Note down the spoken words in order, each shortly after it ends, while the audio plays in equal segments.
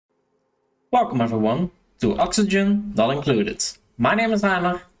Welcome everyone to Oxygen Not Included. My name is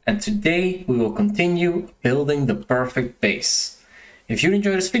Anna and today we will continue building the perfect base. If you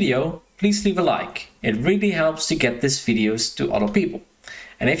enjoyed this video, please leave a like. It really helps to get these videos to other people.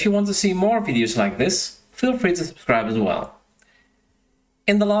 And if you want to see more videos like this, feel free to subscribe as well.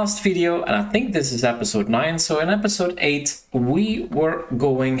 In the last video, and I think this is episode 9, so in episode 8 we were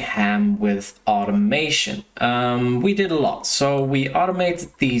going ham with automation. We did a lot, so we automated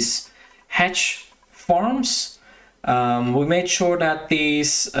these hatch farms. We made sure that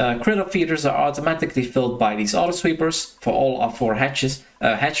these critter feeders are automatically filled by these auto sweepers for all our 4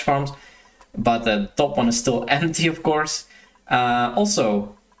 hatch farms, but the top one is still empty, of course.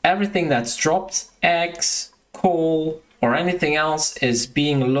 Also, everything that's dropped, eggs, coal, or anything else is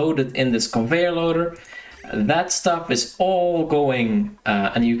being loaded in this conveyor loader. That stuff is all going,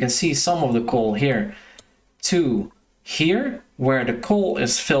 and you can see some of the coal here, to here, where the coal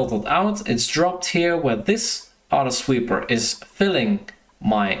is filtered out. It's dropped here where this auto sweeper is filling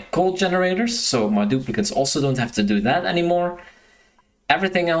my coal generators, so my duplicates also don't have to do that anymore.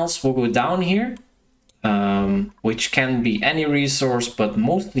 Everything else will go down here, which can be any resource, but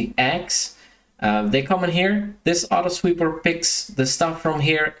mostly eggs. They come in here. This auto sweeper picks the stuff from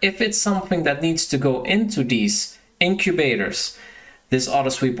here. If it's something that needs to go into these incubators, this auto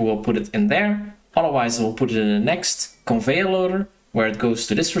sweeper will put it in there. Otherwise, it will put it in the next conveyor loader where it goes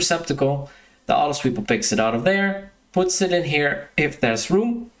to this receptacle. The auto sweeper picks it out of there, puts it in here if there's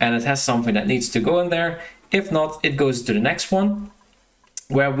room and it has something that needs to go in there. If not, it goes to the next one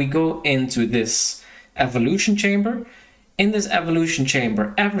where we go into this evolution chamber. In this evolution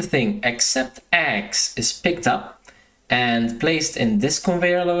chamber, everything except eggs is picked up and placed in this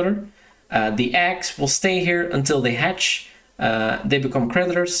conveyor loader. The eggs will stay here until they hatch. They become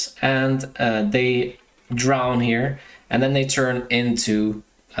critters and they drown here, and then they turn into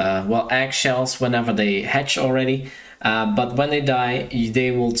well, eggshells whenever they hatch already, but when they die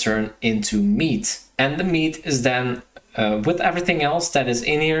they will turn into meat, and the meat is then with everything else that is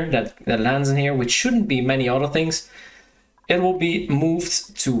in here, that lands in here, which shouldn't be many other things, it will be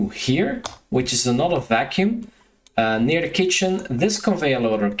moved to here, which is another vacuum near the kitchen. This conveyor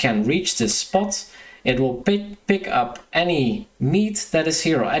loader can reach this spot. It will pick up any meat that is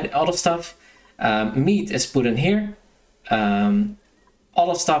here or any other stuff. Meat is put in here.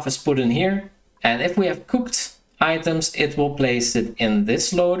 Other stuff is put in here. And if we have cooked items, it will place it in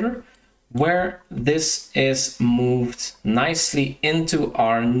this loader, where this is moved nicely into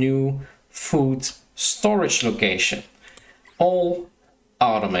our new food storage location. All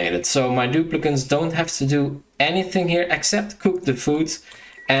automated. So my duplicates don't have to do anything here except cook the food.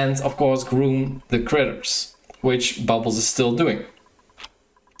 And of course groom the critters, which Bubbles is still doing.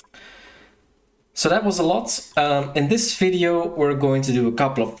 So that was a lot. In this video we're going to do a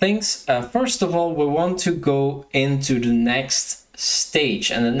couple of things. First of all, we want to go into the next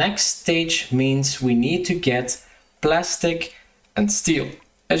stage, and the next stage means we need to get plastic and steel.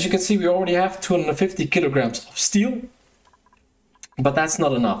 As you can see, we already have 250 kilograms of steel, but that's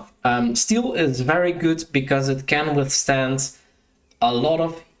not enough. Steel is very good because it can withstand a lot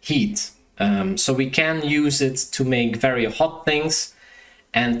of heat, so we can use it to make very hot things,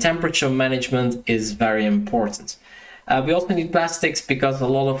 and temperature management is very important. We also need plastics because a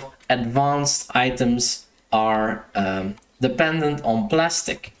lot of advanced items are dependent on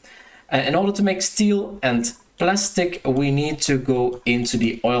plastic. In order to make steel and plastic, we need to go into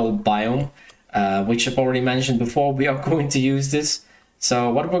the oil biome, which I've already mentioned before. We are going to use this.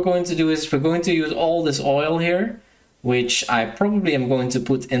 So what we're going to do is we're going to use all this oil here, which I probably am going to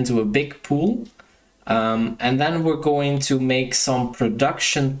put into a big pool. And then we're going to make some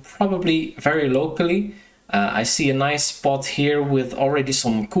production, probably very locally. I see a nice spot here with already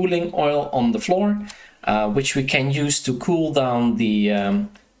some cooling oil on the floor, which we can use to cool down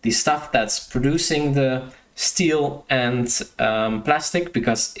the stuff that's producing the steel and plastic,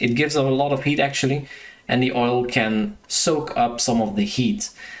 because it gives a lot of heat actually, and the oil can soak up some of the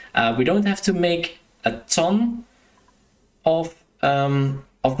heat. We don't have to make a ton of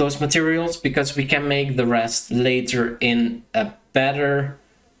those materials, because we can make the rest later in a better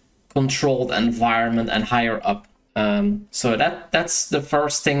controlled environment and higher up. So that's the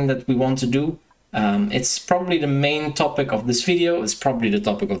first thing that we want to do. It's probably the main topic of this video. It's probably the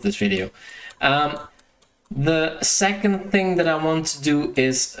topic of this video. The second thing that I want to do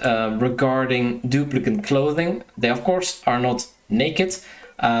is regarding duplicate clothing. They of course are not naked,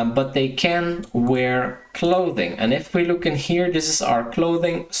 but they can wear clothing. And if we look in here, this is our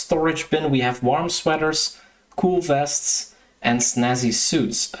clothing storage bin. We have warm sweaters, cool vests, and snazzy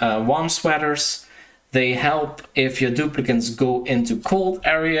suits. Warm sweaters, They help if your duplicants go into cold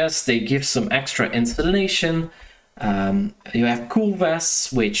areas. They give some extra insulation. You have cool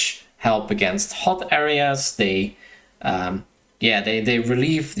vests, which help against hot areas. They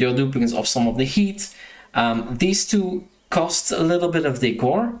relieve your duplicants of some of the heat. These two cost a little bit of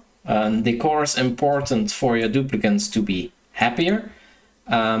decor. Decor is important for your duplicants to be happier.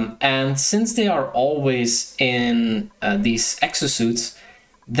 And since they are always in these exosuits,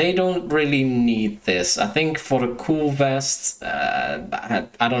 they don't really need this. I think for the cool vest,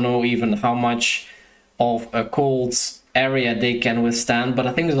 I don't know even how much of a cold area they can withstand, but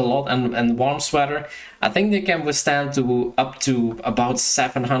I think it's a lot. And warm sweater, I think they can withstand to up to about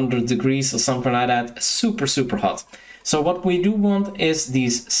 700 degrees or something like that. Super, super hot. So what we do want is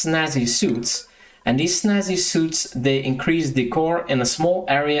these snazzy suits. And these snazzy suits, they increase decor in a small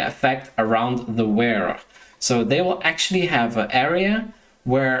area effect around the wearer. So they will actually have an area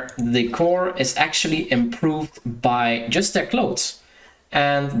where the decor is actually improved by just their clothes.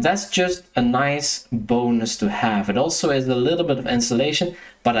 And that's just a nice bonus to have. It also has a little bit of insulation,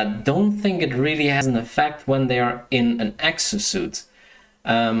 but I don't think it really has an effect when they are in an exosuit.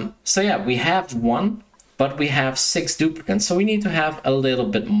 So yeah, we have one, but we have 6 duplicates, so we need to have a little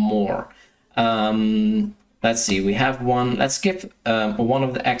bit more. Let's see, we have one. Let's give one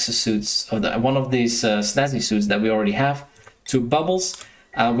of the exosuits, or one of these snazzy suits that we already have, to Bubbles.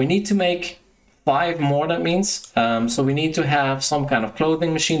 We need to make 5 more, that means. So we need to have some kind of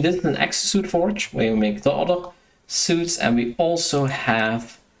clothing machine. This is an exosuit forge where we make the other suits, and we also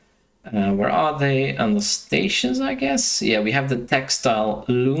have, where are they? On the stations, I guess. Yeah, we have the textile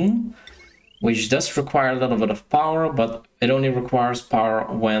loom, which does require a little bit of power, but it only requires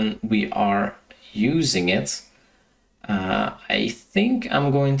power when we are using it. I think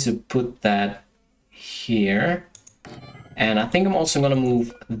I'm going to put that here. And I think I'm also going to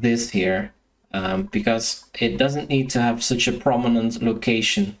move this here, because it doesn't need to have such a prominent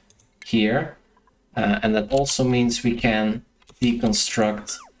location here. And that also means we can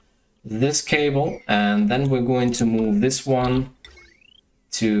deconstruct this cable, and then we're going to move this one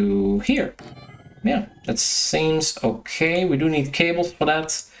to here. Yeah, that seems okay. We do need cables for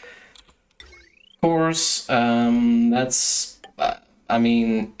that. Of course, that's... I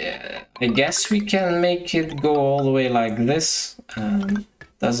mean, I guess we can make it go all the way like this.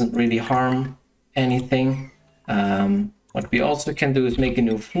 Doesn't really harm anything. What we also can do is make a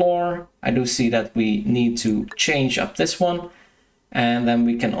new floor. I do see that we need to change up this one. And then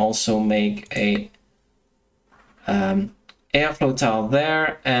we can also make a airflow tile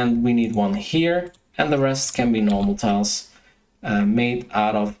there, and we need one here. And the rest can be normal tiles made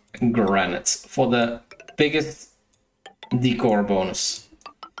out of granite for the biggest decor bonus.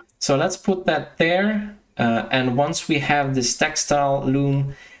 So let's put that there, and once we have this textile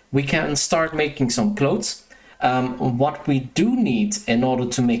loom, we can start making some clothes. What we do need in order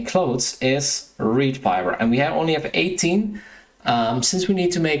to make clothes is reed fiber, and we only have 18. Since we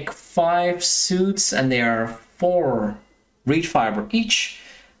need to make 5 suits and they are 4 reed fiber each,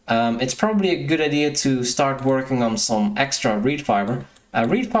 it's probably a good idea to start working on some extra reed fiber.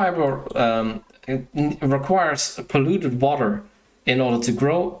 Reed fiber it requires polluted water in order to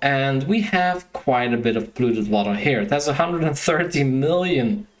grow, and we have quite a bit of polluted water here. It has 130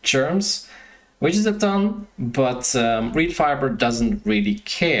 million germs, which is a ton, but reed fiber doesn't really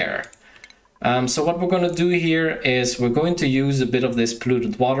care. So what we're going to do here is we're going to use a bit of this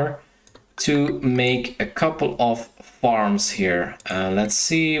polluted water to make a couple of farms here. Let's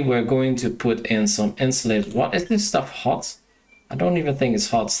see, we're going to put in some insulated. What is this stuff hot? I don't even think it's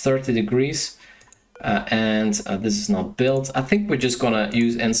hot. It's 30 degrees. And this is not built. I think we're just gonna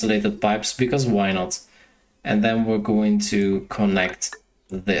use insulated pipes, because why not? And then we're going to connect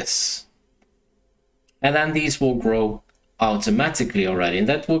this. And then these will grow automatically already. And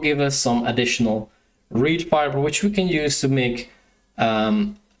that will give us some additional reed fiber, which we can use to make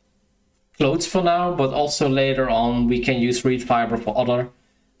clothes for now, but also later on we can use reed fiber for other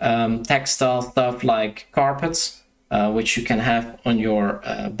textile stuff like carpets, which you can have on your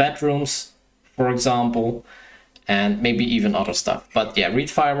bedrooms, for example, and maybe even other stuff. But yeah, reed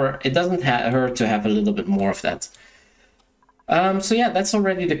fiber, it doesn't hurt to have a little bit more of that. So yeah, that's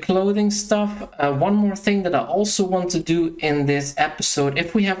already the clothing stuff. One more thing that I also want to do in this episode,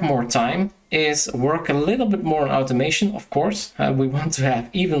 if we have more time, is work a little bit more on automation, of course. We want to have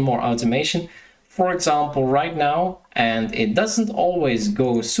even more automation. For example, right now, and it doesn't always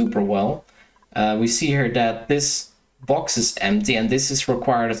go super well, we see here that this box is empty, and this is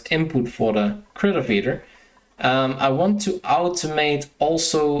required as input for the critter feeder. I want to automate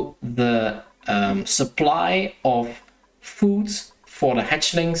also the supply of food for the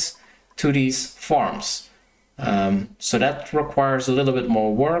hatchlings to these farms. So that requires a little bit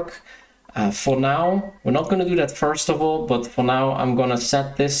more work. For now, we're not going to do that first of all, but for now I'm going to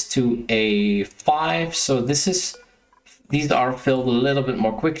set this to a 5. So these are filled a little bit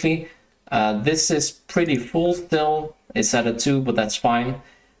more quickly. This is pretty full still. It's at a 2, but that's fine.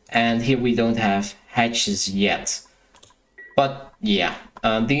 And here we don't have hatches yet. But yeah,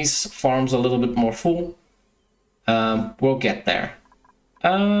 these farms are a little bit more full. We'll get there.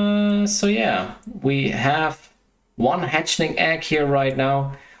 So yeah, we have 1 hatchling egg here right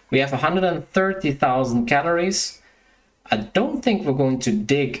now. We have 130,000 calories. I don't think we're going to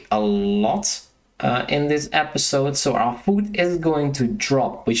dig a lot in this episode, so our food is going to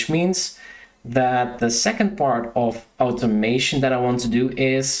drop, which means that the second part of automation that I want to do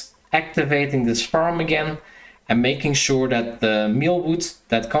is activating this farm again and making sure that the mealwood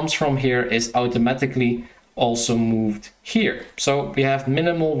that comes from here is automatically also moved here. So we have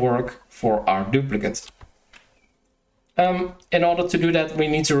minimal work for our duplicates. In order to do that, we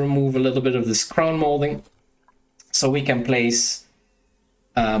need to remove a little bit of this crown molding so we can place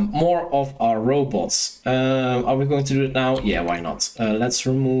more of our robots. Are we going to do it now? Yeah, why not? Let's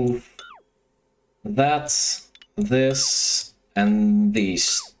remove that, this, and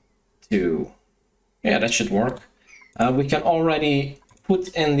these 2. Yeah, that should work. We can already put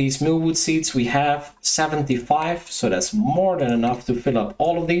in these mealwood seeds. We have 75, so that's more than enough to fill up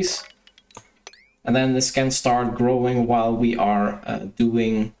all of these. And then this can start growing while we are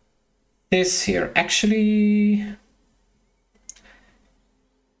doing this here. Actually,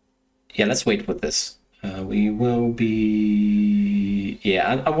 yeah, let's wait with this. We will be...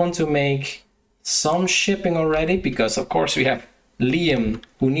 Yeah, I want to make some shipping already, because of course we have Liam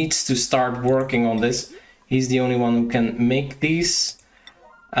who needs to start working on this. He's the only one who can make these.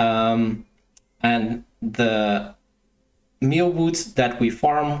 And the mealwood that we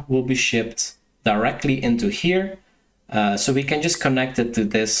farm will be shipped directly into here, so we can just connect it to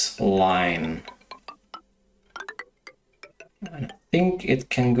this line. I think it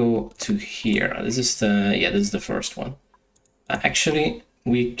can go to here. This is the, yeah, this is the first one. Actually,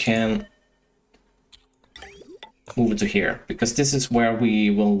 we can move it to here, because this is where we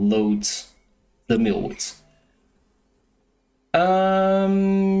will load the mealwood.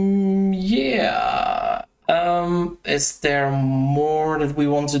 Yeah. Is there more that we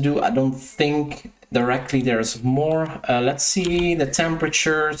want to do? I don't think directly there's more. Let's see the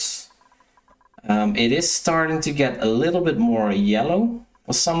temperatures. It is starting to get a little bit more yellow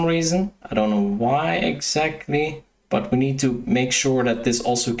for some reason. I don't know why exactly, but we need to make sure that this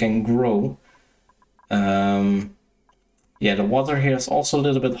also can grow. Yeah, the water here is also a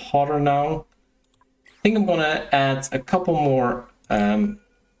little bit hotter now. I think I'm gonna add a couple more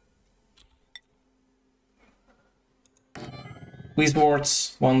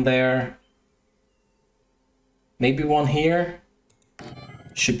Squeezeworts, one there, maybe one here,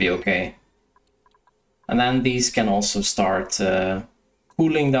 should be okay. And then these can also start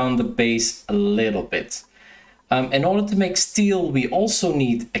cooling down the base a little bit. In order to make steel, we also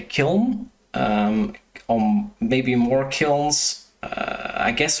need a kiln, or maybe more kilns.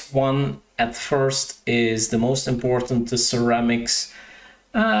 I guess one at first is the most important, the ceramics.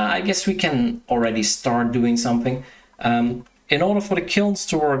 I guess we can already start doing something. In order for the kilns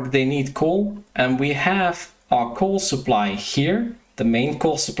to work, they need coal, and we have our coal supply here, the main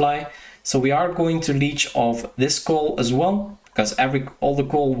coal supply. So we are going to leech off this coal as well, because all the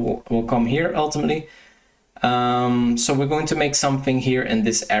coal will come here ultimately. So we're going to make something here in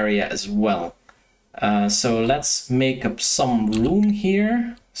this area as well. So let's make up some room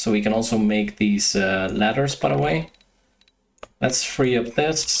here, so we can also make these ladders, by the way. Let's free up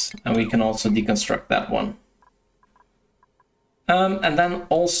this, and we can also deconstruct that one. And then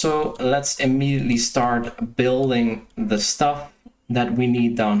also let's immediately start building the stuff that we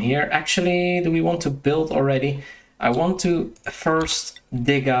need down here. Actually, do we want to build already? I want to first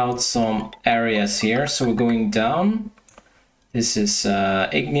dig out some areas here. So we're going down. This is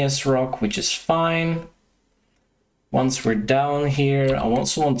igneous rock, which is fine. Once we're down here, I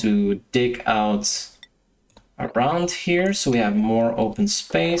also want to dig out around here so we have more open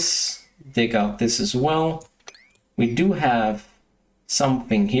space. Dig out this as well. We do have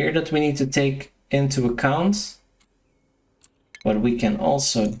something here that we need to take into account, but we can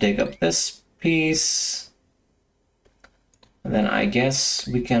also dig up this piece, and then I guess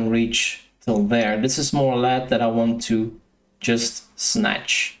we can reach till there. This is more lead that I want to just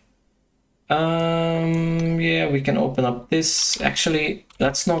snatch. Yeah, we can open up this. Actually,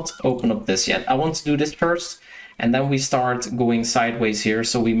 let's not open up this yet. I want to do this first, and then we start going sideways here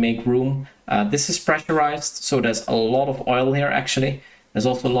so we make room. This is pressurized, so there's a lot of oil here actually. There's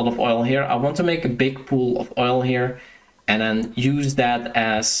also a lot of oil here. I want to make a big pool of oil here and then use that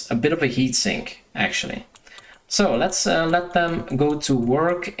as a bit of a heat sink, actually. So let's let them go to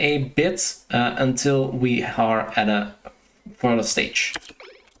work a bit until we are at a further stage.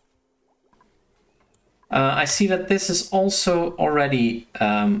 I see that this is also already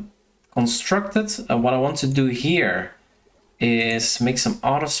constructed. What I want to do here is make some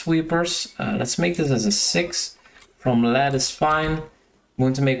auto sweepers. Let's make this as a 6. From lead is fine. I'm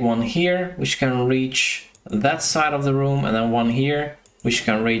going to make one here, which can reach that side of the room, and then one here, which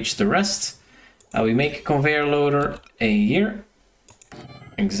can reach the rest. We make a conveyor loader here.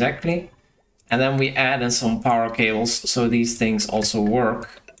 Exactly. And then we add in some power cables so these things also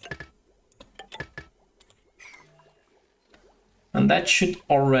work. And that should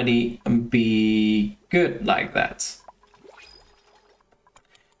already be good like that.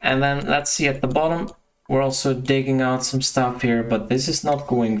 And then let's see at the bottom, we're also digging out some stuff here, but this is not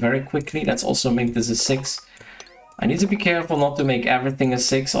going very quickly. Let's also make this a 6. I need to be careful not to make everything a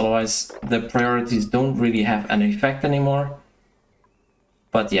 6, otherwise the priorities don't really have an effect anymore.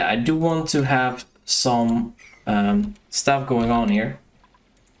 But yeah, I do want to have some stuff going on here,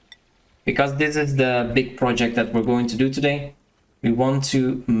 because this is the big project that we're going to do today. We want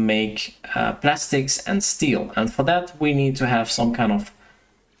to make plastics and steel, and for that we need to have some kind of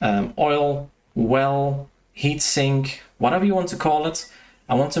oil well, heat sink, whatever you want to call it.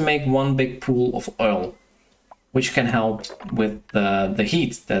 I want to make one big pool of oil, which can help with the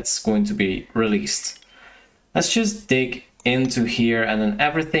heat that's going to be released. Let's just dig into here, and then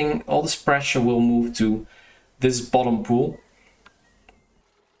everything, all this pressure will move to this bottom pool.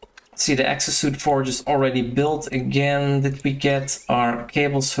 See, the exosuit forge is already built again. Did we get our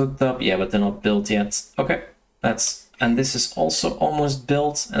cables hooked up? Yeah, but they're not built yet. Okay, and this is also almost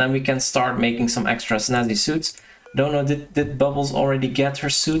built, and then we can start making some extra snazzy suits. Don't know, did Bubbles already get her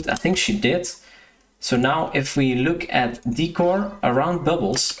suit? I think she did. So now if we look at decor around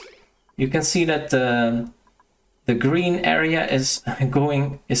Bubbles, you can see that the green area is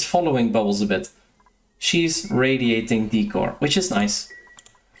following Bubbles a bit. She's radiating decor, which is nice.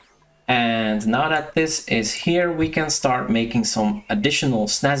 And now that this is here, we can start making some additional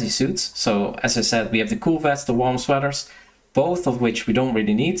snazzy suits. So as I said, we have the cool vests, the warm sweaters, both of which we don't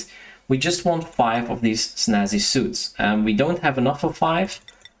really need. We just want 5 of these snazzy suits. We don't have enough of 5,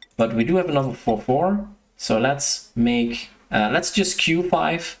 but we do have enough for 4. So let's make, let's just queue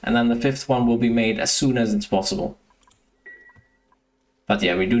 5, and then the 5th one will be made as soon as it's possible. But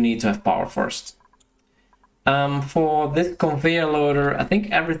yeah, we do need to have power first. For this conveyor loader, I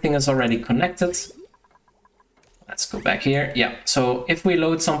think everything is already connected. Let's go back here. Yeah, so if we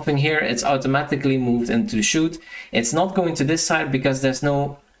load something here, it's automatically moved into the chute. It's not going to this side because there's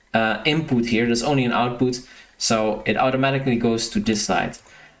no input here, there's only an output. So it automatically goes to this side.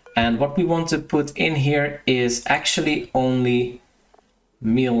 And what we want to put in here is actually only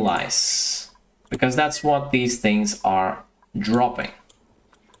meal lice, because that's what these things are dropping.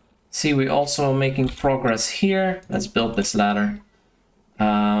 See, we're also making progress here. Let's build this ladder.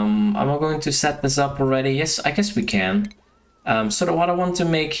 Am I going to set this up already? Yes, I guess we can. So what I want to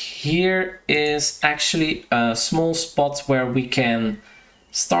make here is actually a small spot where we can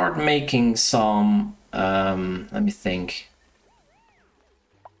start making some, let me think.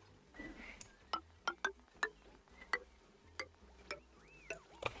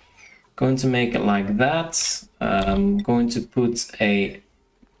 Going to make it like that. Going to put a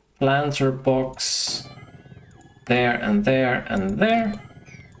planter box there and there and there.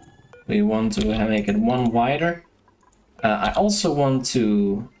 We want to make it one wider. I also want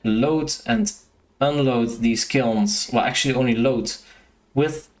to load and unload these kilns, well actually only load,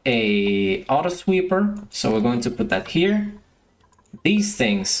 with a auto sweeper. So we're going to put that here. These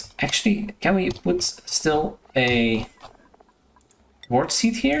things, actually, can we put still a ward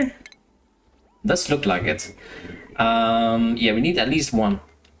seat here? Does look like it. Yeah, we need at least one.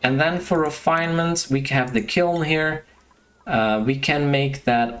 And then for refinement, we have the kiln here. We can make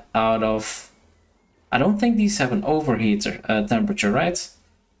that out of... I don't think these have an overheater temperature, right?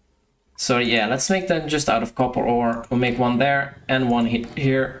 So yeah, let's make them just out of copper ore. We'll make one there and one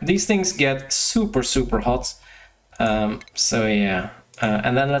here. These things get super, super hot. So yeah.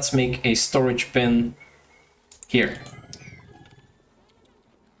 And then let's make a storage bin here.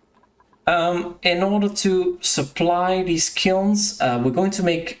 In order to supply these kilns, we're going to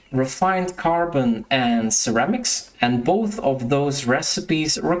make refined carbon and ceramics, and both of those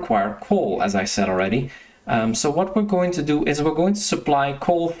recipes require coal, as I said already. So what we're going to do is we're going to supply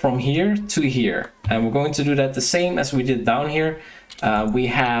coal from here to here, and we're going to do that the same as we did down here. We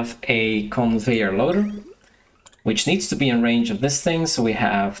have a conveyor loader. which needs to be in range of this thing. So we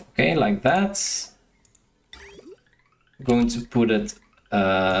have, okay, like that. We're going to put it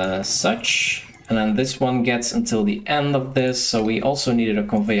such, and then this one gets until the end of this. So we also needed a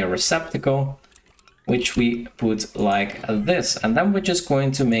conveyor receptacle, which we put like this. And then we're just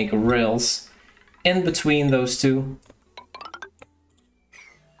going to make rails in between those two.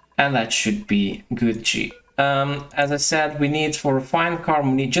 And that should be good G. As I said, we need for refined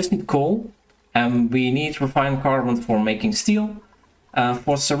carbon, we just need coal. And we need refined carbon for making steel.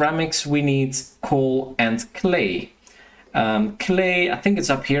 For ceramics, we need coal and clay. Clay, I think it's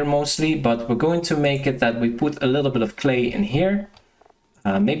up here mostly, but we're going to make it that we put a little bit of clay in here.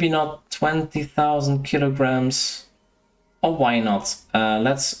 Maybe not 20,000 kilograms. Oh, why not?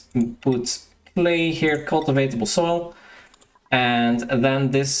 Let's put clay here, cultivatable soil. And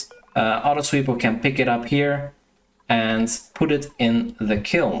then this auto sweeper can pick it up here and put it in the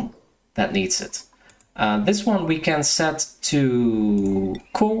kiln that needs it. This one we can set to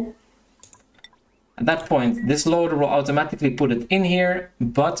coal. At that point, this loader will automatically put it in here,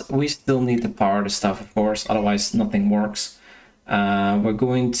 but we still need to power the stuff, of course, otherwise nothing works. We're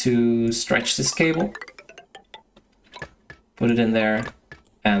going to stretch this cable, put it in there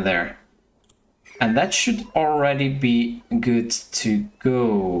and there. And that should already be good to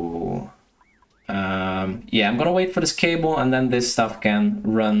go. Yeah, I'm gonna wait for this cable and then this stuff can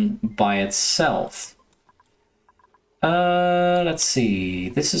run by itself. Let's see,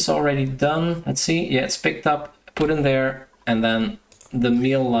 this is already done. Let's see, yeah, it's picked up, put in there, and then the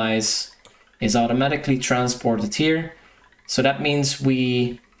meal lice is automatically transported here. So that means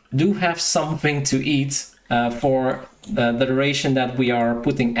we do have something to eat for the duration that we are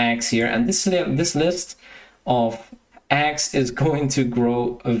putting eggs here. And this list of eggs is going to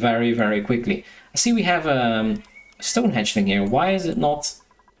grow very, very quickly. I see we have a stone hatchling here. Why is it not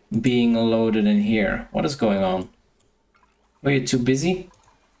being loaded in here? What is going on? Were you too busy?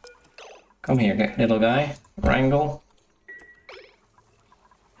 Come here, little guy. Wrangle.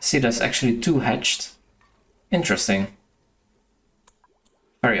 See, there's actually 2 hatched. Interesting.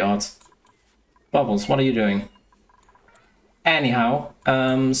 Very odd. Bubbles, what are you doing? Anyhow,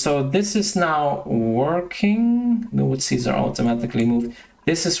 so this is now working. The wood seeds are automatically moved.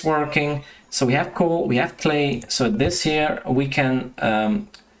 This is working. So we have coal, we have clay. So this here, we can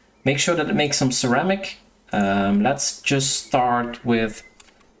make sure that it makes some ceramic. Let's just start with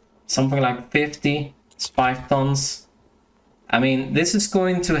something like 50. It's 5 tons. I mean, this is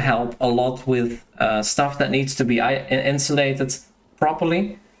going to help a lot with stuff that needs to be insulated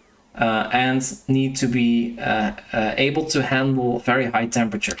properly. And need to be able to handle very high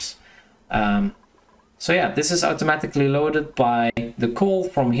temperatures. So yeah, this is automatically loaded by the coal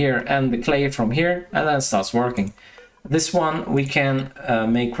from here and the clay from here, and then it starts working. This one we can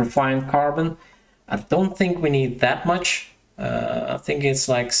make refined carbon. I don't think we need that much. I think it's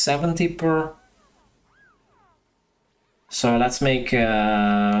like 70 per. So let's make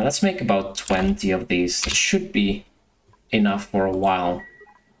about 20 of these. It should be enough for a while.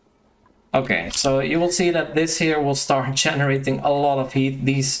 Okay, so you will see that this here will start generating a lot of heat.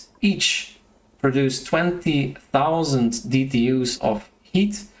 These each produce 20,000 DTUs of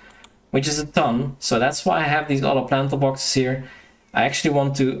heat, which is a ton. So that's why I have these auto planter boxes here. I actually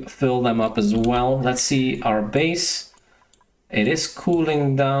want to fill them up as well. Let's see our base. It is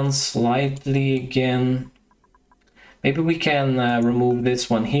cooling down slightly again. Maybe we can remove this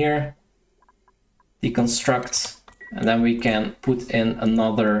one here, deconstruct, and then we can put in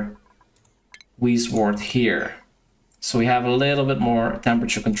another Weesward here. So we have a little bit more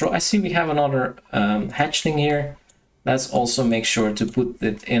temperature control. I see we have another hatchling here. Let's also make sure to put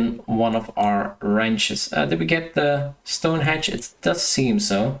it in one of our ranches. Did we get the stone hatch? It does seem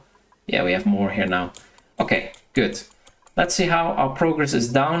so. Yeah, we have more here now. Okay, good. Let's see how our progress is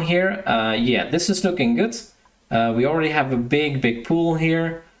down here. Yeah, this is looking good. We already have a big pool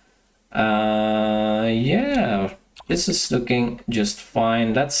here. Yeah, this is looking just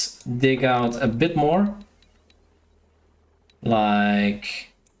fine. Let's dig out a bit more.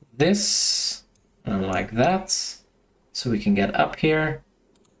 Like this and like that. So we can get up here.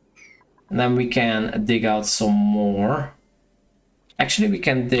 And then we can dig out some more. Actually, we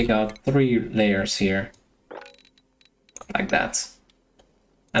can dig out 3 layers here. Like that.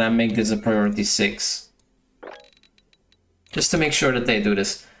 And then make this a priority 6. Just to make sure that they do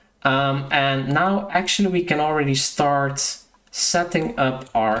this. And now actually we can already start setting up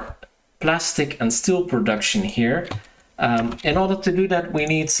our plastic and steel production here. In order to do that, we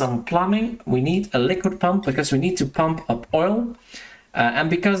need some plumbing. We need a liquid pump because we need to pump up oil. And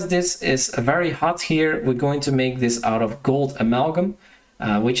because this is very hot here, we're going to make this out of gold amalgam.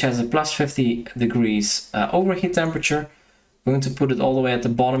 which has a plus 50 degrees overheat temperature. We're going to put it all the way at the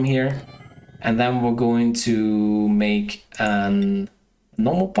bottom here. And then we're going to make a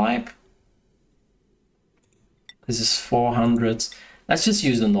normal pipe. This is 400. Let's just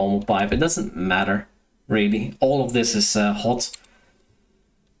use the normal pipe. It doesn't matter, really. All of this is hot.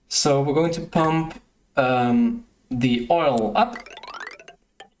 So we're going to pump the oil up.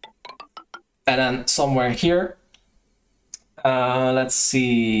 And then somewhere here, let's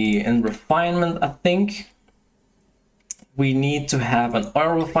see, in refinement, I think we need to have an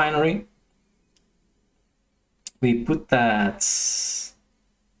oil refinery. We put that,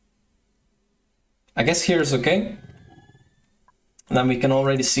 I guess here is okay. And then we can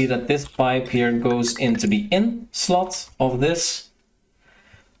already see that this pipe here goes into the in slot of this.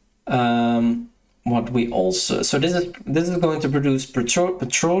 What we also, so this is going to produce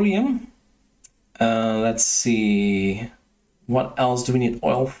petroleum. Let's see, what else do we need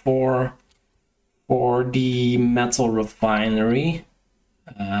oil for? For the metal refinery.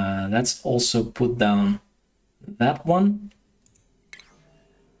 Let's also put down that one.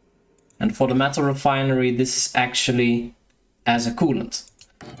 And for the metal refinery, this is actually as a coolant.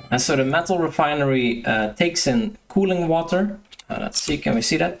 And so the metal refinery takes in cooling water. Let's see, can we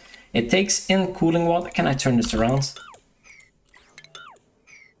see that? It takes in cooling water. Can I turn this around?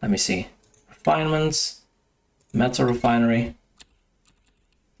 Let me see. Refinements, metal refinery.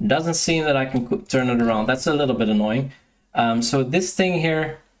 Doesn't seem that I can turn it around. That's a little bit annoying. So this thing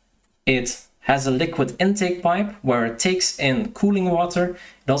here, it has a liquid intake pipe where it takes in cooling water.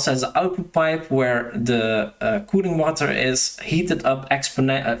 It also has an output pipe where the cooling water is heated up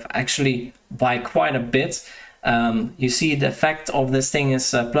actually by quite a bit. You see the effect of this thing is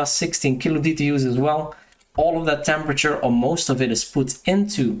plus 16 kilodTUs as well. All of that temperature, or most of it, is put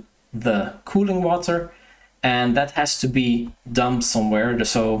into the cooling water, and that has to be dumped somewhere.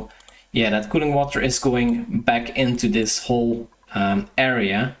 So yeah, that cooling water is going back into this whole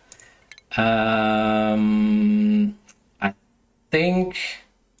area. I think,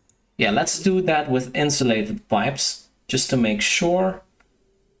 yeah, let's do that with insulated pipes just to make sure.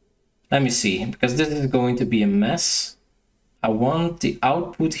 Let me see, because this is going to be a mess. I want the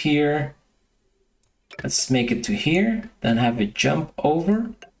output here. Let's make it to here, then have it jump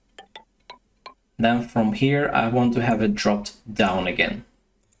over. Then from here, I want to have it dropped down again.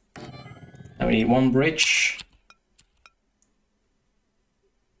 And we need one bridge.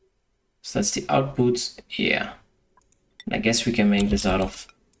 So that's the output, yeah. And I guess we can make this out of...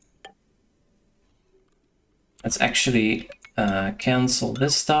 Let's actually cancel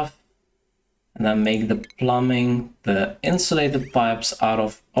this stuff. And then make the plumbing, the insulated pipes out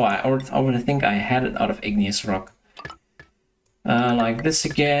of... Oh, I already think I had it out of igneous rock. Like this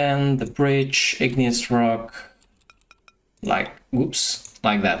again, the bridge, igneous rock. Like, whoops,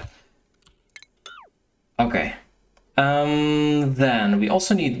 like that. Okay. Then we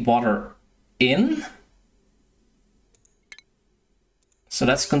also need water in. So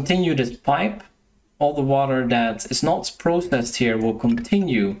let's continue this pipe. All the water that is not processed here will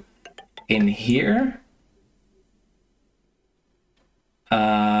continue in here.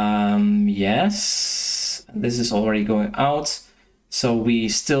 Yes, this is already going out. So we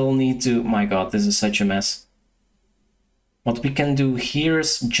still need to, my God, this is such a mess. What we can do here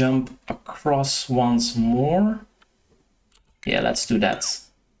is jump across once more. Yeah, let's do that.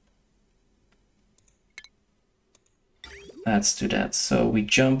 Let's do that. So we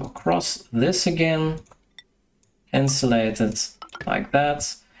jump across this again, insulate it like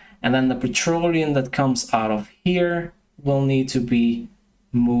that. And then the petroleum that comes out of here will need to be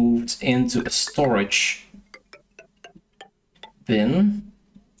moved into a storage bin,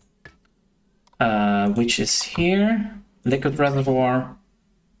 which is here. Liquid reservoir.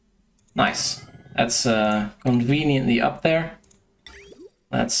 Nice. That's conveniently up there.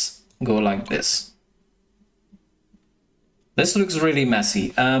 Let's go like this. This looks really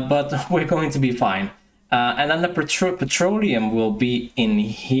messy, but we're going to be fine. And then the petroleum will be in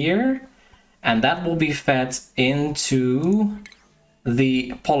here, and that will be fed into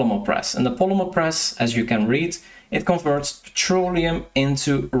the polymer press. And the polymer press, as you can read, it converts petroleum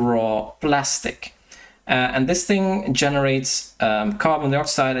into raw plastic. And this thing generates carbon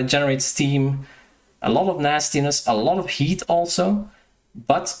dioxide, it generates steam, a lot of nastiness, a lot of heat also.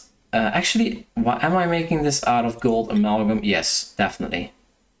 But actually, am I making this out of gold amalgam? Yes, definitely.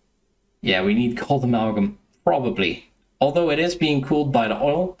 Yeah, we need gold amalgam, probably. Although it is being cooled by the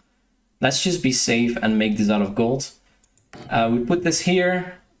oil, let's just be safe and make this out of gold. We put this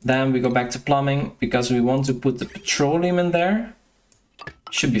here, then we go back to plumbing because we want to put the petroleum in there.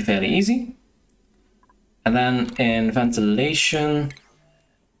 Should be fairly easy. And then in ventilation,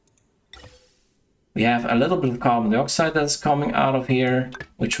 We have a little bit of carbon dioxide that's coming out of here,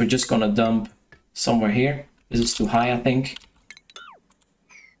 which we're just gonna dump somewhere here. This is too high, I think.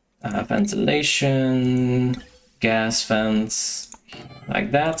 Ventilation, gas vents,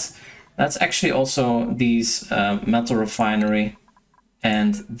 like that. That's actually also these metal refinery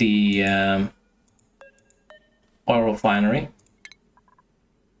and the oil refinery.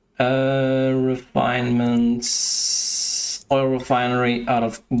 Refinements, oil refinery out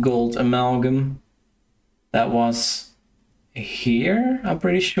of gold amalgam. That was here, I'm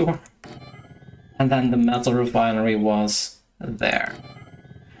pretty sure. And then the metal refinery was there.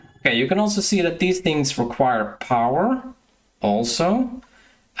 Okay, you can also see that these things require power also.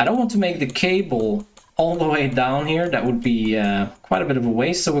 I don't want to make the cable all the way down here. That would be quite a bit of a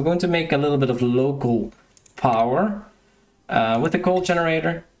waste. So we're going to make a little bit of local power with the coal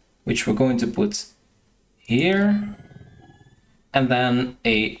generator, which we're going to put here. And then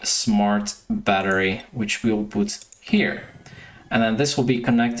a smart battery, which we'll put here. And then this will be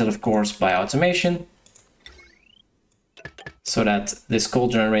connected, of course, by automation, so that this coal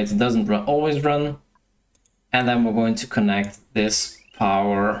generator doesn't always run. And then we're going to connect this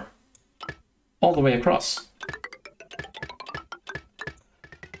power all the way across.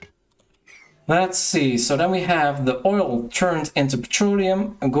 Let's see, so then we have the oil turned into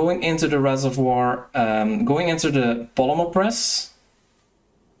petroleum, going into the reservoir, going into the polymer press.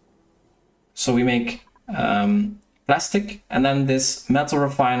 So we make plastic, and then this metal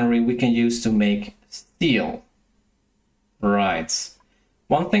refinery we can use to make steel. Right.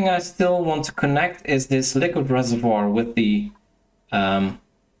 One thing I still want to connect is this liquid reservoir with the oil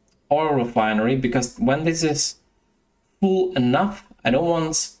refinery, because when this is full enough, I don't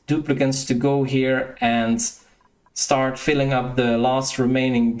want duplicates to go here and start filling up the last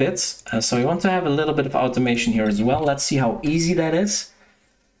remaining bits. So we want to have a little bit of automation here as well. Let's see how easy that is.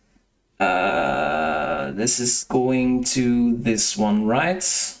 This is going to this one, right?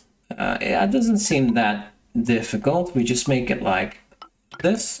 Yeah, it doesn't seem that difficult. We just make it like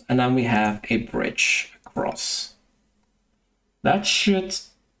this, and then we have a bridge across. That should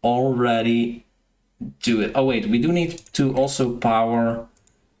already do it. Oh wait, we do need to also power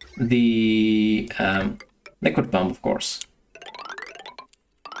the liquid pump, of course.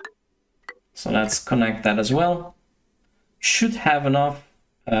 So let's connect that as well. Should have enough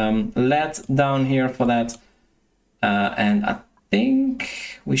lead down here for that, and I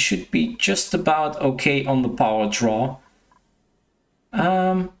think we should be just about okay on the power draw.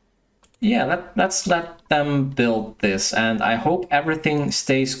 Yeah, let's let them build this, and I hope everything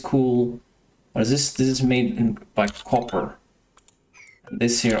stays cool. What is this? This is made by copper.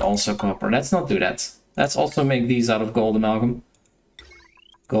 This here also copper. Let's not do that. Let's also make these out of gold amalgam.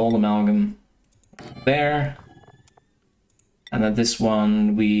 Gold amalgam there. And then this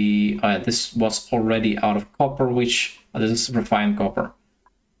one this was already out of copper, which this is refined copper.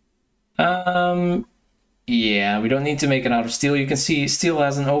 Yeah, we don't need to make it out of steel. You can see steel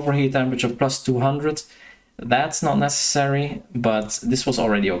has an overheat temperature of plus 200. That's not necessary, but this was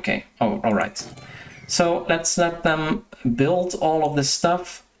already okay. Oh, all right. So let's let them build all of this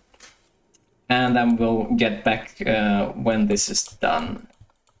stuff, and then we'll get back when this is done.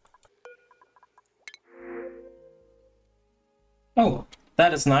 Oh,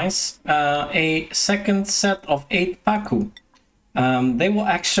 that is nice. A second set of 8 Pacu. They will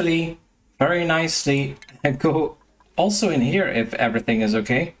actually very nicely go also in here if everything is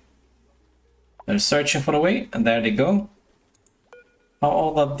okay. They're searching for the way, and there they go. How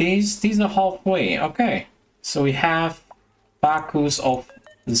old are these? These are halfway. Okay, so we have Pacus of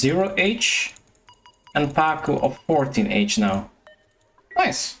 0H and Pacu of 14H now.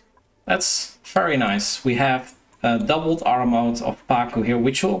 Nice. That's very nice. We have doubled our amount of Pacu here,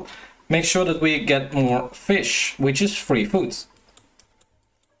 which will make sure that we get more fish, which is free food.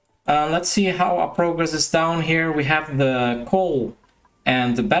 Let's see how our progress is down here. We have the coal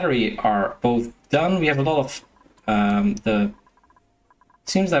and the battery are both done. We have a lot of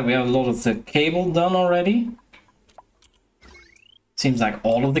seems like we have a lot of the cable done already. Seems like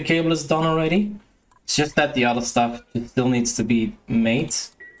all of the cable is done already. It's just that the other stuff still needs to be made.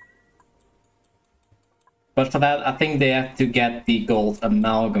 But for that, I think they have to get the gold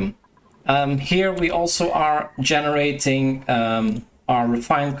amalgam. Here we also are generating our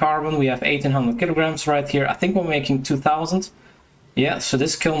refined carbon. We have 1800 kilograms right here. I think we're making 2000. Yeah, so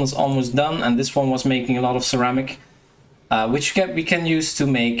this kiln is almost done, and this one was making a lot of ceramic, which we can use to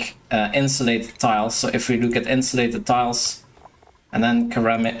make insulated tiles. So if we look at insulated tiles and then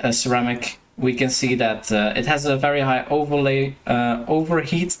ceramic, we can see that it has a very high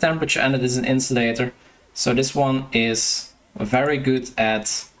overheat temperature, and it is an insulator. So this one is very good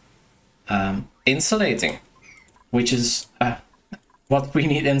at insulating, which is what we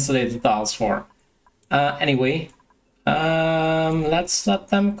need insulated tiles for. Anyway, let's let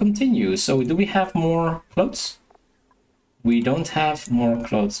them continue. So do we have more clothes? We don't have more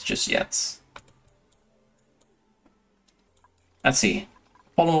clothes just yet. Let's see.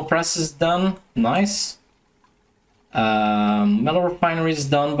 Polymer press is done. Nice. Metal refinery is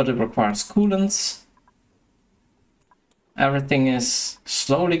done, but it requires coolants. Everything is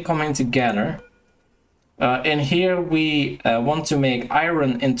slowly coming together. In here we want to make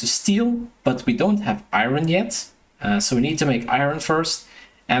iron into steel, but we don't have iron yet. So we need to make iron first.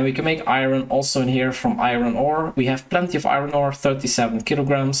 And we can make iron also in here from iron ore. We have plenty of iron ore, 37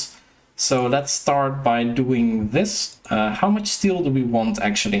 kilograms. So let's start by doing this. How much steel do we want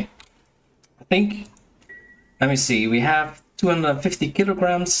actually? I think, let me see, we have 250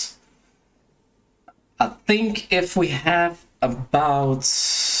 kilograms. I think if we have about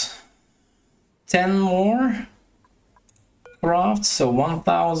 10 more crafts, so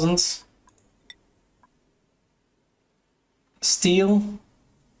 1000 steel,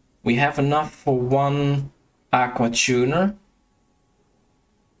 we have enough for one aqua tuner.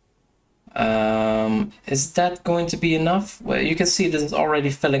 Is that going to be enough? Well, you can see this is already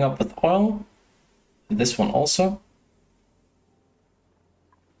filling up with oil. This one also.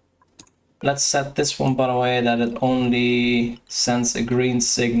 Let's set this one, by the way, that it only sends a green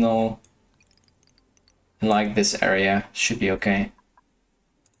signal in like this area. Should be okay.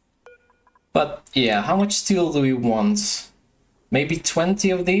 But yeah, how much steel do we want? Maybe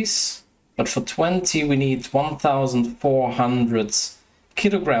 20 of these, but for 20 we need 1400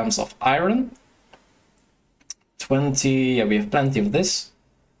 kilograms of iron. 20, yeah, we have plenty of this.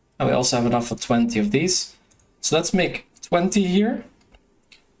 And we also have enough for 20 of these. So let's make 20 here.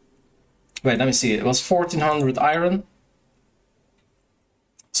 Wait, let me see, it was 1400 iron.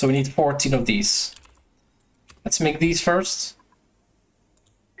 So we need 14 of these. Let's make these first.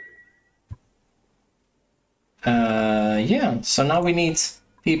 Yeah, so now we need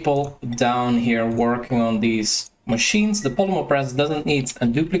people down here working on these machines. The polymer press doesn't need a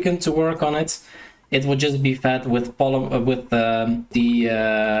duplicant to work on it. It will just be fed with petroleum.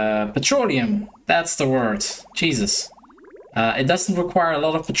 That's the word. Jesus. It doesn't require a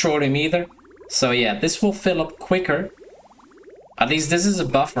lot of petroleum either. So yeah, this will fill up quicker. At least this is a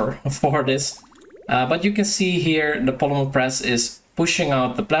buffer for this. But you can see here the polymer press is pushing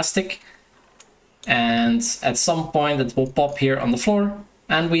out the plastic. And at some point it will pop here on the floor.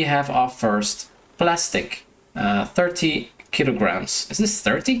 And we have our first plastic. 30 kilograms. Is this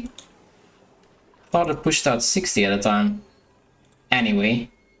 30? I thought it pushed out 60 at a time. Anyway,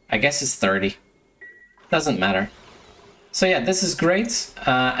 I guess it's 30. Doesn't matter. So yeah, this is great.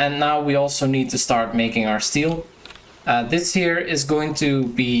 And now we also need to start making our steel. This here is going to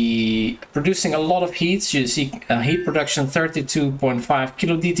be producing a lot of heat. So you see heat production 32.5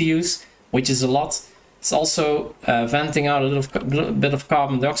 kilo DTUs, which is a lot. It's also venting out a little bit of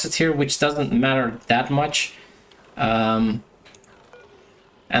carbon dioxide here, which doesn't matter that much. And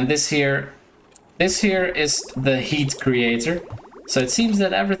this here is the heat creator. So it seems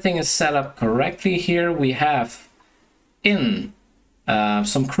that everything is set up correctly here. We have in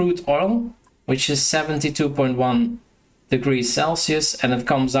some crude oil, which is 72.1 degrees Celsius, and it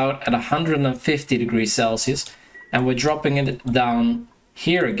comes out at 150 degrees Celsius, and we're dropping it down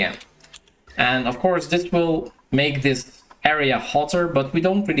here again. And of course this will make this area hotter, but we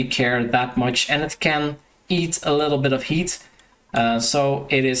don't really care that much, and it can eat a little bit of heat, so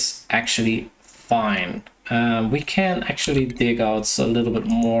it is actually fine. We can actually dig out a little bit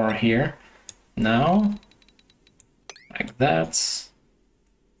more here now, like that,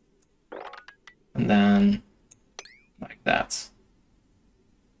 and then like that.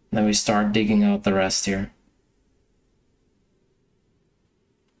 Then we start digging out the rest here.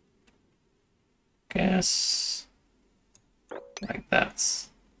 Guess like that.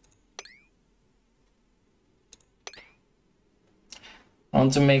 I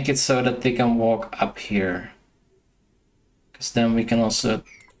want to make it so that they can walk up here, because then we can also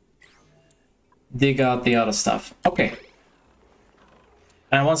dig out the other stuff. Okay.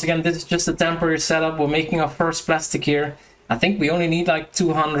 And once again, this is just a temporary setup. We're making our first plastic here. I think we only need like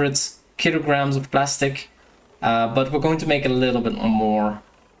 200 kilograms of plastic, but we're going to make a little bit more,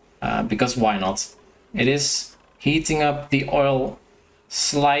 because why not? It is heating up the oil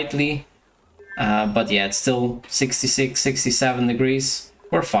slightly, but yeah, it's still 66, 67 degrees.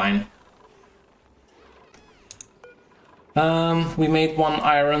 We're fine. We made one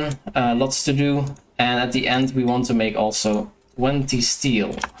iron, lots to do, and at the end we want to make also 20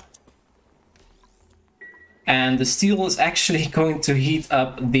 steel. And the steel is actually going to heat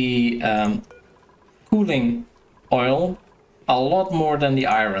up the cooling oil a lot more than the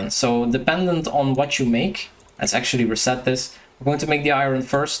iron. So dependent on what you make, let's actually reset this. We're going to make the iron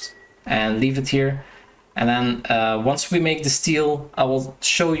first and leave it here. And then once we make the steel, I will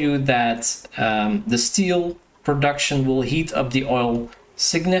show you that the steel production will heat up the oil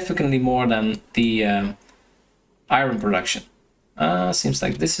significantly more than the iron production. Seems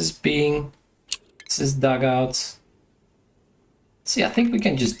like this is dug out. See, I think we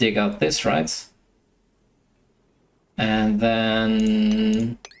can just dig out this, right? And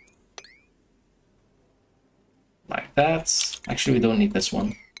then like that. Actually, we don't need this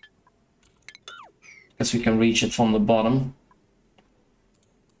one, because we can reach it from the bottom.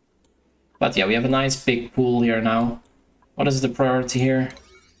 But yeah, we have a nice big pool here now. What is the priority here?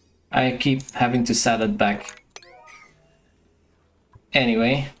 I keep having to set it back.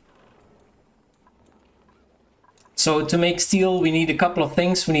 Anyway. So to make steel, we need a couple of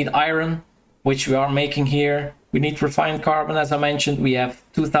things. We need iron, which we are making here. We need refined carbon, as I mentioned. We have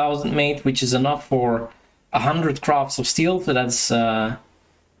 2000 made, which is enough for 100 crafts of steel. So that's 10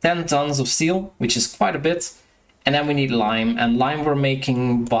 tons of steel, which is quite a bit. And then we need lime. And lime we're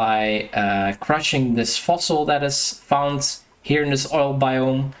making by crushing this fossil that is found here in this oil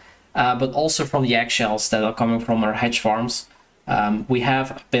biome, but also from the eggshells that are coming from our hedge farms. We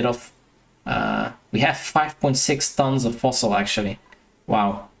have a bit of... we have 5.6 tons of fossil, actually.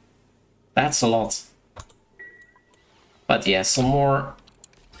 Wow. That's a lot. But yeah, some more...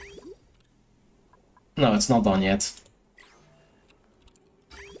 No, it's not done yet.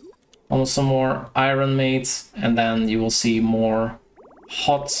 Almost some more iron made, and then you will see more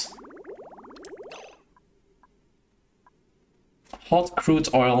hot crude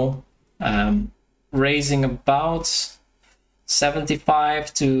oil, raising about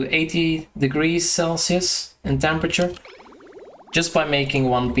 75 to 80 degrees Celsius in temperature, just by making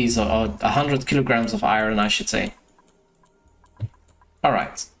one piece of 100 kilograms of iron, I should say. All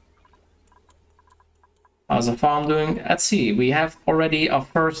right. How's the farm doing? Let's see, we have already our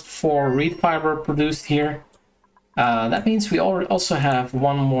first 4 reed fiber produced here. That means we also have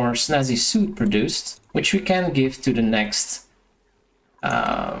one more snazzy suit produced, which we can give to the next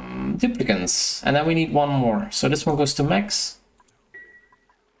duplicants. And then we need one more. So this one goes to Max.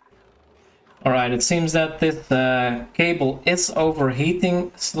 Alright, it seems that this cable is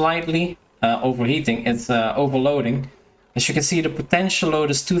overheating slightly. It's overloading. As you can see, the potential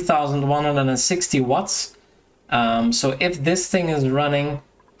load is 2160 watts. So if this thing is running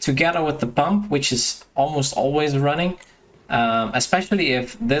together with the pump, which is almost always running, especially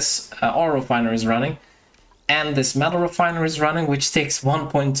if this oil refinery is running, and this metal refinery is running, which takes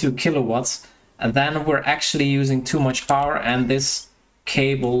 1.2 kilowatts, then we're actually using too much power and this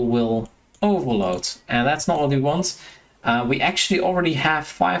cable will overload. And that's not what we want. We actually already have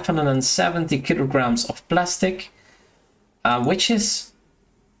 570 kilograms of plastic, which is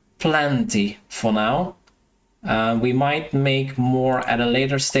plenty for now. We might make more at a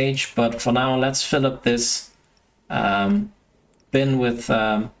later stage, but for now let's fill up this bin with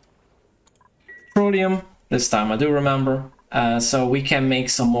petroleum. This time I do remember, so we can make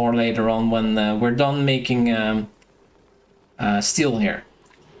some more later on when we're done making steel here.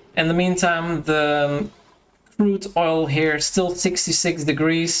 In the meantime, the crude oil here is still 66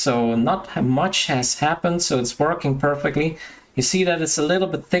 degrees, so not much has happened, so it's working perfectly. You see that it's a little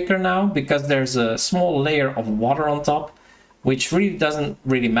bit thicker now because there's a small layer of water on top, which really doesn't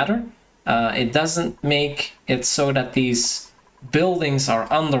really matter. It doesn't make it so that these buildings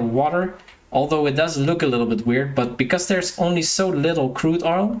are underwater, although it does look a little bit weird, but because there's only so little crude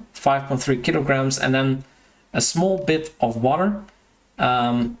oil, 5.3 kilograms, and then a small bit of water,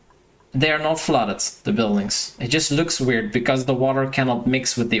 they are not flooded, the buildings. It just looks weird because the water cannot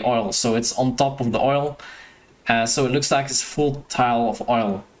mix with the oil, so it's on top of the oil. So it looks like it's a full tile of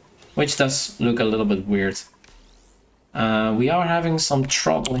oil, which does look a little bit weird. We are having some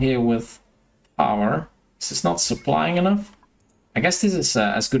trouble here with power. Is this not supplying enough? I guess this is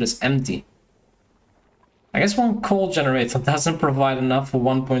as good as empty. I guess one coal generator doesn't provide enough for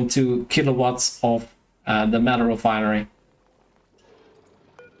 1.2 kilowatts of the metal refinery.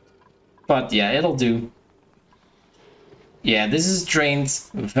 But yeah, it'll do. Yeah, this is drained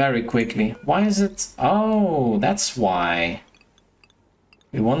very quickly. Why is it? Oh, that's why.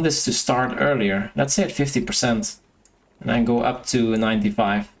 We want this to start earlier. Let's say at 50%. And then go up to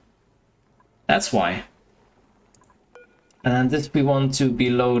 95. That's why. And this we want to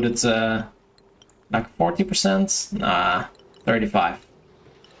be loaded like 40%? Nah, 35.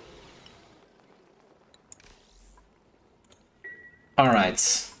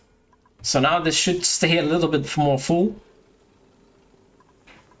 Alright. So now this should stay a little bit more full.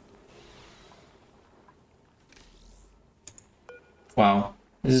 Wow,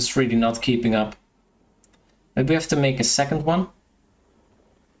 this is really not keeping up. Maybe we have to make a second one.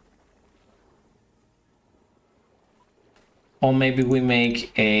 Or maybe we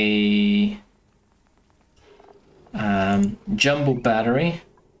make a jumbo battery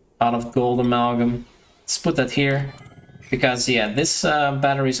out of gold amalgam. Let's put that here. Because, yeah, this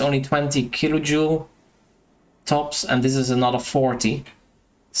battery is only 20 kilojoule tops, and this is another 40.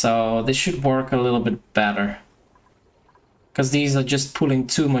 So this should work a little bit better. Because these are just pulling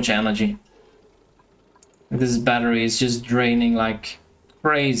too much energy. This battery is just draining like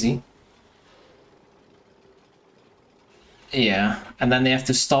crazy. Yeah, and then they have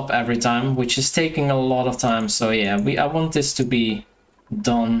to stop every time, which is taking a lot of time. So yeah, I want this to be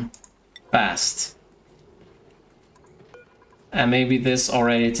done fast. And maybe this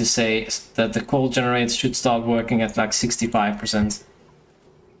already to say that the coal generator should start working at like 65%.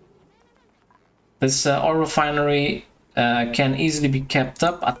 This oil refinery can easily be kept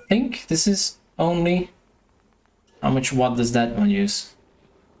up. I think this is only... How much watt does that one use?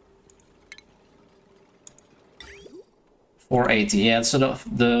 480. Yeah, so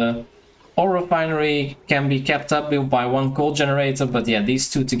the oil refinery can be kept up by one coal generator, but yeah, these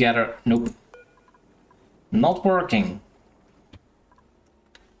two together, nope. Not working.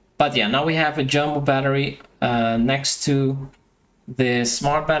 But yeah, now we have a jumbo battery next to the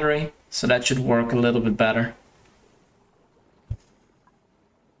smart battery, so that should work a little bit better.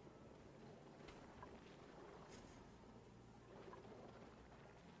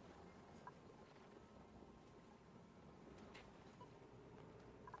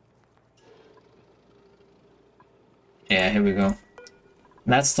 Yeah, here we go.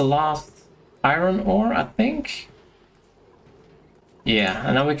 That's the last iron ore, I think. Yeah,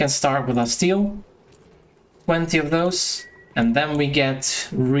 and now we can start with our steel. 20 of those. And then we get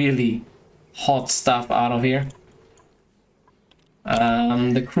really hot stuff out of here.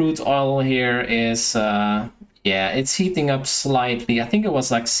 The crude oil here is... yeah, it's heating up slightly. I think it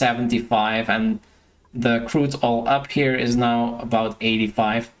was like 75, and the crude oil up here is now about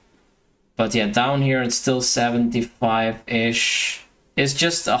 85. But yeah, down here it's still 75-ish. It's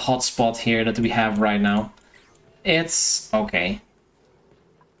just a hot spot here that we have right now. It's okay.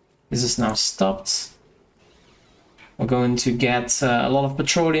 This is now stopped. We're going to get a lot of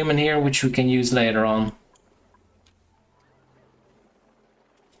petroleum in here, which we can use later on.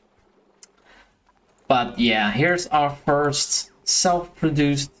 But yeah, here's our first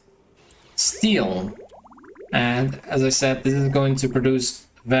self-produced steel. And as I said, this is going to produce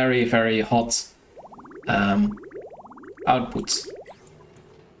very, very hot outputs.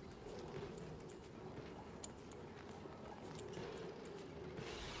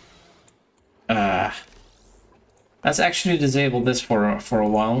 Let's actually disable this for a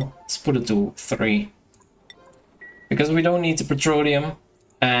while. Let's put it to 3. Because we don't need the petroleum,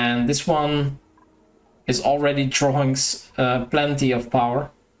 and this one is already drawing plenty of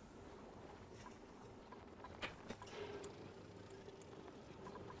power.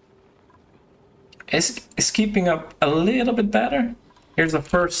 It's keeping up a little bit better. Here's the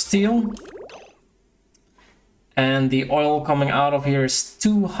first steel. And the oil coming out of here is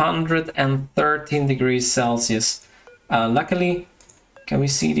 213 degrees Celsius. Luckily, can we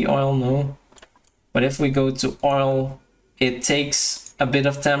see the oil? No. But if we go to oil, it takes a bit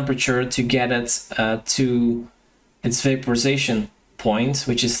of temperature to get it to its vaporization point,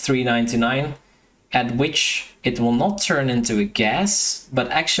 which is 399. At which it will not turn into a gas,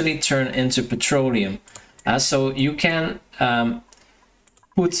 but actually turn into petroleum. So you can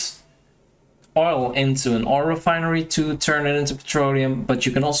put oil into an oil refinery to turn it into petroleum, but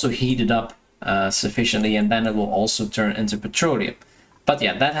you can also heat it up sufficiently, and then it will also turn into petroleum. But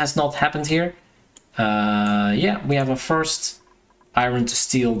yeah, that has not happened here. Yeah, we have a first iron to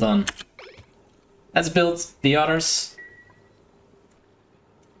steel done. Let's build the others.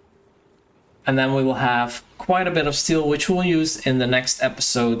 And then we will have quite a bit of steel, which we'll use in the next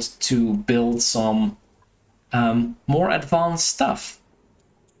episode to build some more advanced stuff.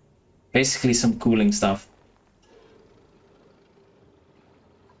 Basically some cooling stuff.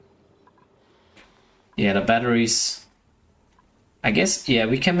 Yeah, the batteries. I guess, yeah,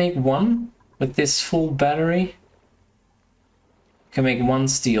 we can make one with this full battery. We can make one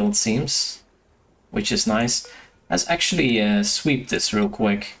steel, it seems, which is nice. Let's actually sweep this real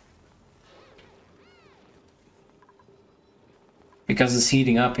quick. Because it's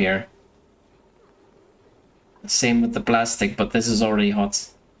heating up here. Same with the plastic, but this is already hot.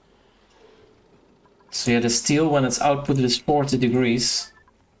 So yeah, the steel, when it's output, is 40 degrees.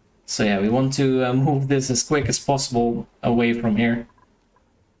 So yeah, we want to move this as quick as possible away from here.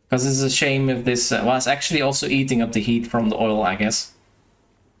 Because it's a shame if this... well, it's actually also eating up the heat from the oil, I guess.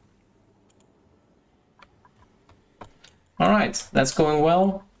 Alright, that's going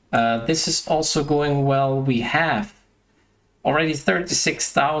well. This is also going well. We have already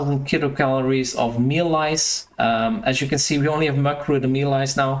 36,000 kilocalories of meal ice. As you can see, we only have muckroot and meal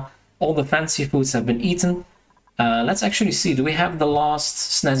ice now. All the fancy foods have been eaten. Let's actually see, do we have the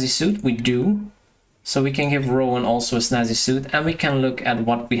last snazzy suit? We do. So we can give Rowan also a snazzy suit, and we can look at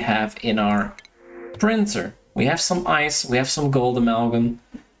what we have in our printer. We have some ice, we have some gold amalgam.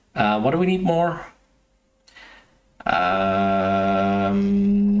 What do we need more?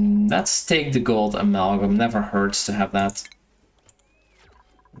 Let's take the gold amalgam, never hurts to have that.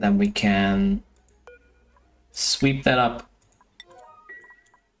 Then we can sweep that up.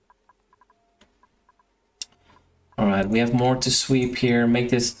 Alright, we have more to sweep here, make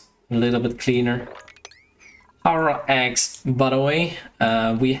this a little bit cleaner. Our eggs, by the way,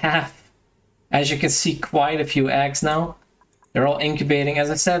 we have, as you can see, quite a few eggs now. They're all incubating. As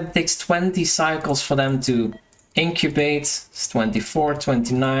I said, it takes 20 cycles for them to incubate. It's 24,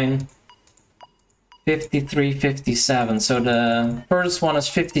 29, 53, 57. So the first one is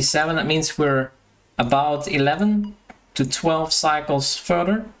 57. That means we're about 11 to 12 cycles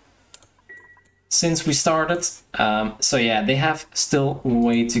further since we started. So yeah, they have still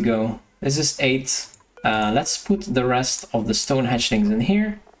way to go. This is 8. Let's put the rest of the stone hatchlings in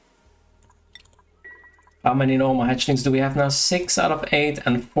here. How many normal hatchlings do we have now? 6 out of 8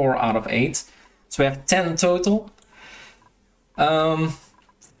 and 4 out of 8. So we have 10 total.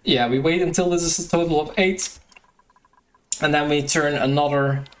 Yeah, we wait until this is a total of 8. And then we turn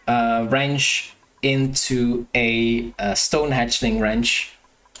another ranch into a stone hatchling ranch.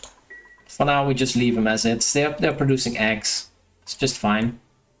 For now, we just leave them as it's. They're producing eggs. It's just fine.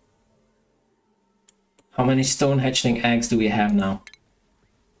 How many stone hatchling eggs do we have now?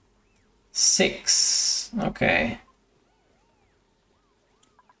 6. Okay.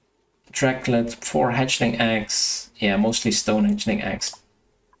 Draglet, 4 hatchling eggs. Yeah, mostly stone hatchling eggs.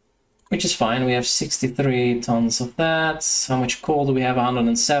 Which is fine. We have 63 tons of that. How much coal do we have?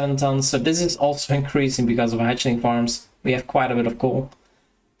 107 tons. So this is also increasing because of hatchling farms. We have quite a bit of coal.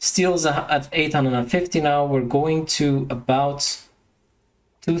 Steel's at 850 now. We're going to about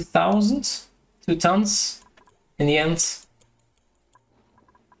 2,000. 2 tons in the end.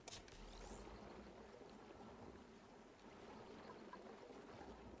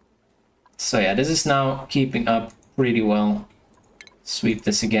 So yeah, this is now keeping up pretty well. Sweep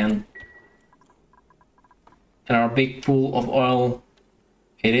this again. And our big pool of oil,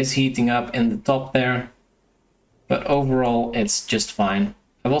 it is heating up in the top there. But overall, it's just fine.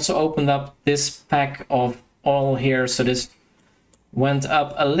 I've also opened up this pack of oil here, so this went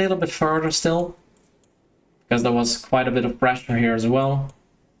up a little bit further still, because there was quite a bit of pressure here as well.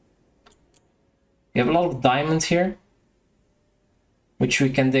 We have a lot of diamond here, which we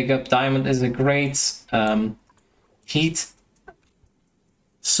can dig up. Diamond is a great heat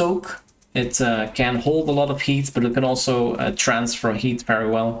soak. It can hold a lot of heat, but it can also transfer heat very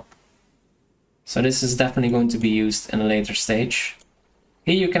well. So this is definitely going to be used in a later stage.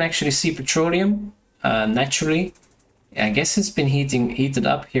 Here you can actually see petroleum naturally. I guess it's been heated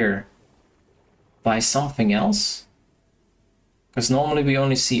up here by something else. Because normally we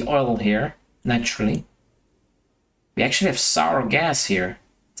only see oil here, naturally. We actually have sour gas here,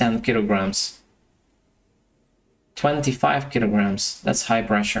 10 kilograms. 25 kilograms, that's high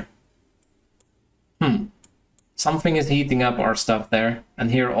pressure. Something is heating up our stuff there.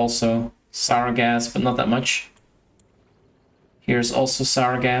 And here also sour gas, but not that much. Here's also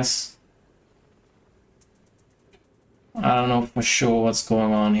sour gas. I don't know for sure what's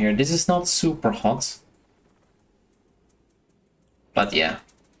going on here. This is not super hot. But yeah.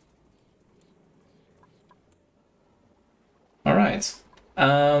 Alright.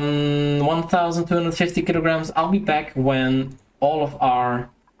 1,250 kilograms. I'll be back when all of our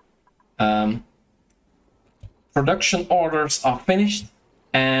production orders are finished.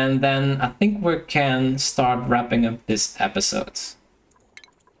 And then I think we can start wrapping up this episode.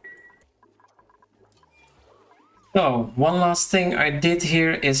 So, one last thing I did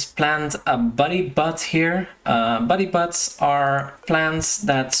here is plant a buddy bud here. Buddy buds are plants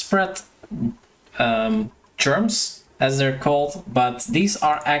that spread germs, as they're called, but these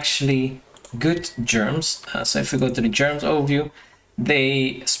are actually good germs. So if we go to the germs overview,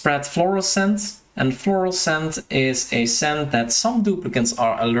 they spread floral scent, and floral scent is a scent that some duplicants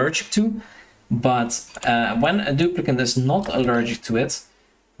are allergic to, but when a duplicant is not allergic to it,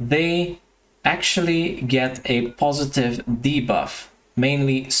 they actually get a positive debuff,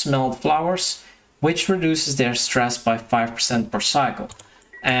 mainly smelled flowers, which reduces their stress by 5% per cycle.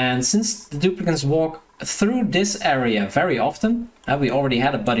 And since the duplicants walk through this area very often, we already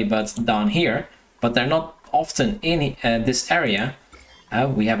had a buddy bud down here, but they're not often in this area.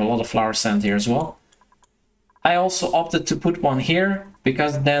 We have a lot of flower sand here as well. I also opted to put one here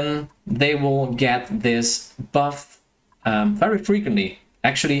because then they will get this buff very frequently,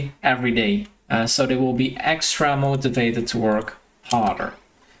 actually every day. So they will be extra motivated to work harder.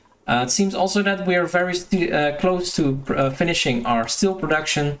 It seems also that we are very close to finishing our steel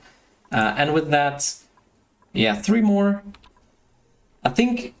production. And with that, yeah, 3 more. I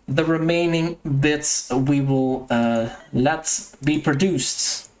think the remaining bits we will let be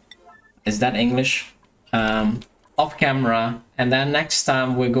produced. Is that English? Off camera. And then next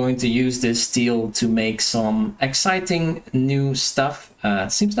time we're going to use this steel to make some exciting new stuff.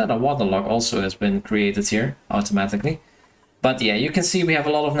 It seems that a waterlock also has been created here automatically. But yeah, you can see we have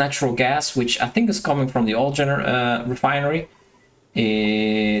a lot of natural gas, which I think is coming from the oil refinery.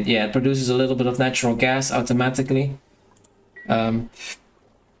 It produces a little bit of natural gas automatically.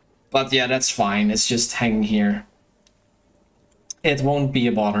 But yeah, that's fine. It's just hanging here. It won't be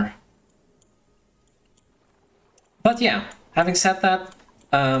a bother. But yeah, having said that,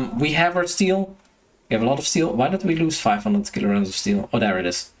 we have our steel. We have a lot of steel. Why did we lose 500 kilograms of steel? Oh, there it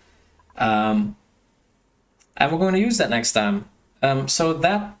is. And we're going to use that next time. So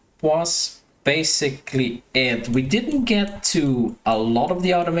that was basically it. We didn't get to a lot of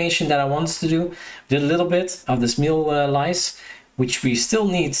the automation that I wanted to do. We did a little bit of this meal lice, which we still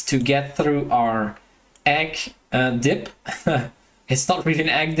need to get through our egg dip. It's not really an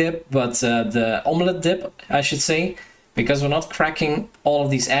egg dip, but the omelette dip, I should say, because we're not cracking all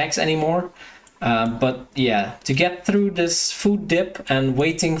of these eggs anymore. But yeah, to get through this food dip and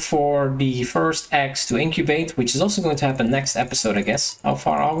waiting for the first eggs to incubate, which is also going to happen next episode, I guess. How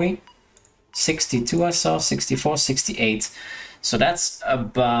far are we? 62 I saw, 64, 68. So that's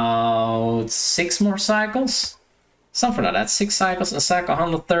about 6 more cycles. Something like that, 6 cycles, a cycle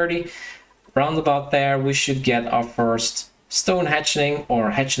 130. Round about there, we should get our first stone hatchling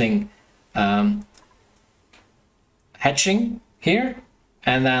or hatchling hatching here,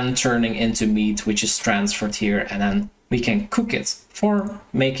 and then turning into meat, which is transferred here, and then we can cook it for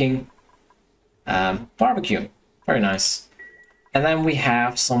making barbecue. Very nice. And then we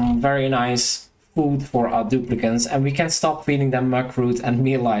have some very nice food for our duplicants, and we can stop feeding them muckroot and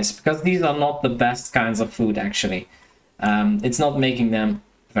meal lice, because these are not the best kinds of food actually. It's not making them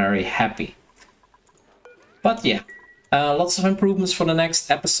very happy. But yeah, lots of improvements for the next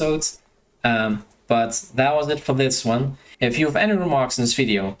episode. But that was it for this one. If you have any remarks in this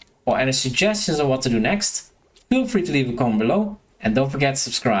video or any suggestions on what to do next, feel free to leave a comment below, and don't forget to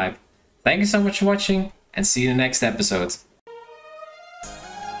subscribe. Thank you so much for watching, and see you in the next episode.